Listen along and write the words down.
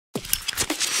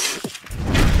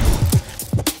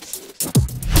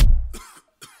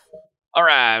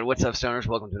Alright, what's up, stoners?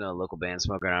 Welcome to another local band,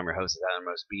 Smokeout. I'm your host,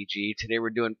 Most BG. Today we're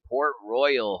doing Port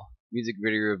Royal music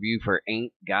video review for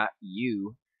Ain't Got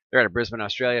You. They're out of Brisbane,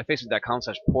 Australia.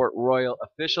 Facebook.com/Port Royal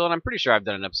Official, and I'm pretty sure I've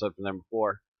done an episode from them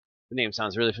before. The name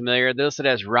sounds really familiar. They're listed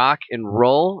as rock and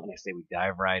roll, and I say we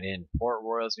dive right in. Port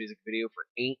Royal's music video for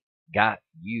Ain't Got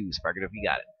You. Spark it up, you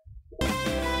got it.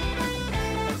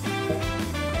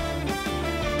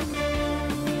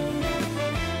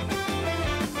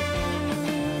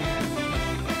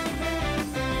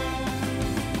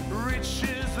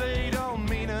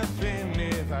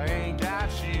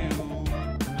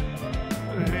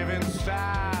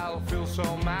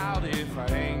 So mild if I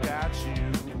ain't got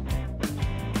you.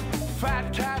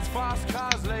 Fat cats, fast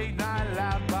cars, late night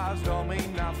loud bars don't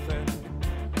mean nothing.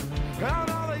 Oh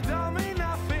no, they don't mean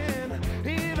nothing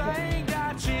if I ain't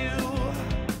got you.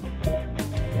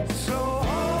 So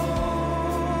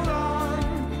hold on,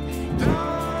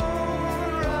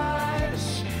 don't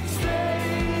rush,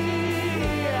 stay.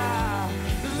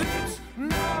 It's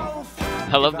no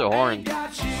fun. I love the horn.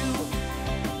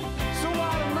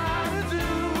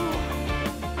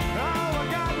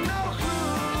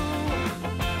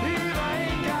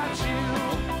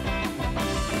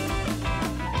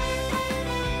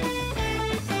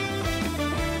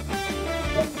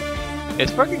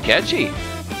 It's fucking catchy. I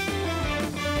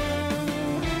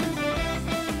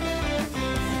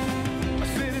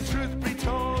said the truth be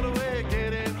told, we're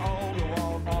getting older,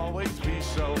 won't always be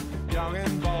so young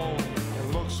and bold.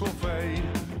 And looks will fade,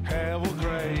 hair will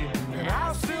gray, and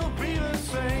I'll still be the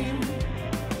same.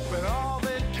 But all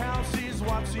that counts is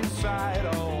what's inside.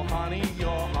 Oh, honey,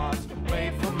 your heart's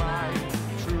made for mine.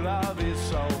 True love is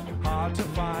so hard to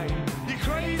find. You're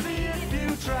crazy if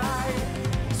you try.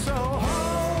 So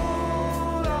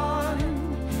hold on,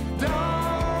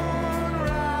 don't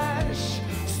rush,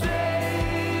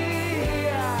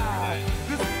 stay.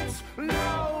 'Cause it's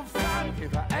no fun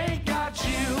if I ain't got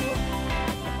you.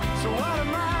 So what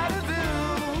am I to do?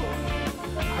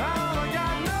 Oh, I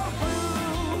got no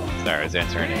clue. Sorry, I was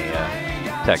answering a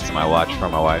text on my watch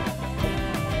from my wife.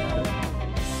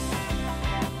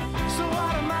 So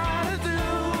what am I to do?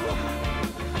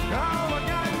 Oh, I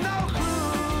got no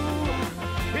clue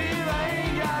if I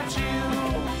ain't got you.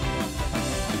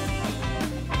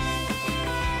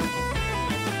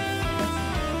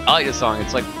 I like this song.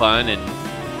 It's like fun and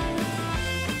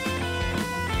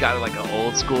got like an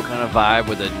old school kind of vibe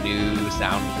with a new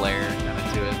sound flare kind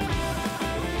of to it.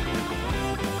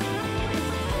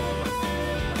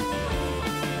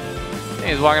 Hey,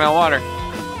 he's walking on water.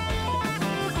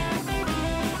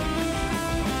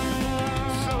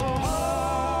 So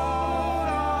hold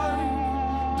on,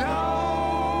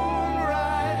 don't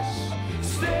rush,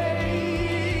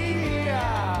 stay.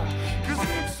 'Cause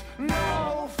it's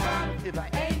no fun if I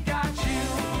ain't got you.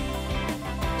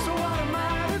 So what am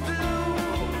I to do?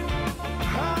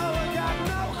 Oh, I got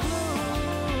no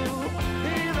clue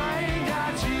if I ain't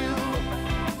got you.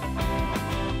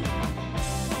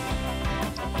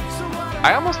 So what am I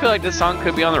almost feel like this song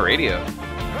could be on the radio. Oh,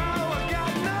 I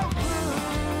got no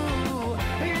clue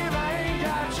if I ain't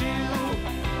got you.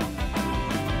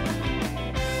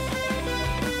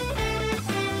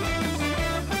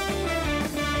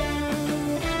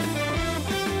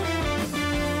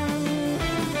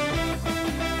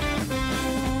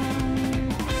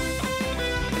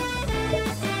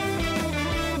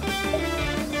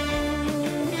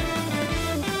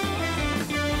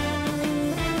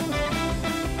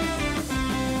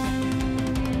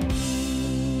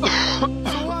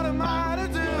 So what am I to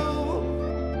do?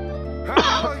 Oh,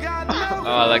 I got no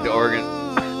Oh, I like the organ.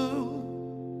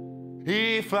 clue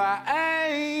if I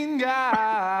ain't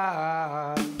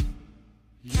got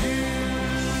you.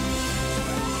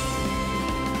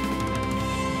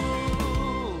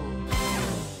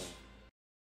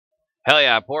 Hell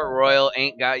yeah, Port Royal,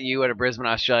 Ain't Got You out of Brisbane,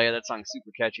 Australia. That song's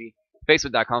super catchy.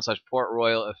 Facebook.com/Port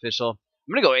Royal Official.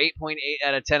 I'm gonna go 8.8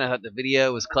 out of 10. I thought the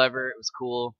video was clever. It was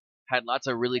cool. Had lots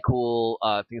of really cool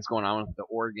things going on with the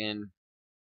organ.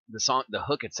 The song, the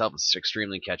hook itself is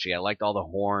extremely catchy. I liked all the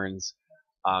horns.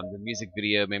 The music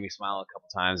video made me smile a couple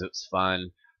times. It was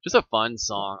fun. Just a fun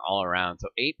song all around. So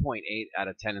 8.8 out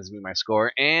of 10 is going to be my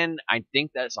score. And I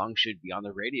think that song should be on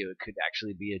the radio. It could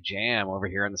actually be a jam over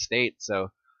here in the States.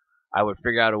 So I would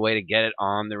figure out a way to get it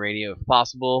on the radio if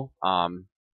possible. I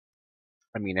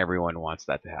mean, everyone wants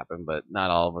that to happen, but not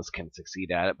all of us can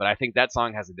succeed at it. But I think that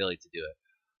song has the ability to do it.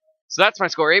 So that's my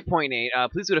score, 8.8.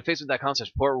 Please go to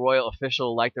facebook.com/Port Royal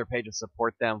Official. Like their page and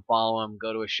support them. Follow them.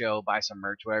 Go to a show. Buy some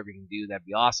merch. Whatever you can do, that'd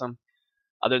be awesome.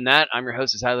 Other than that, I'm your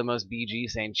host, Most BG,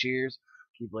 saying cheers.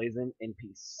 Keep blazing in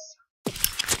peace.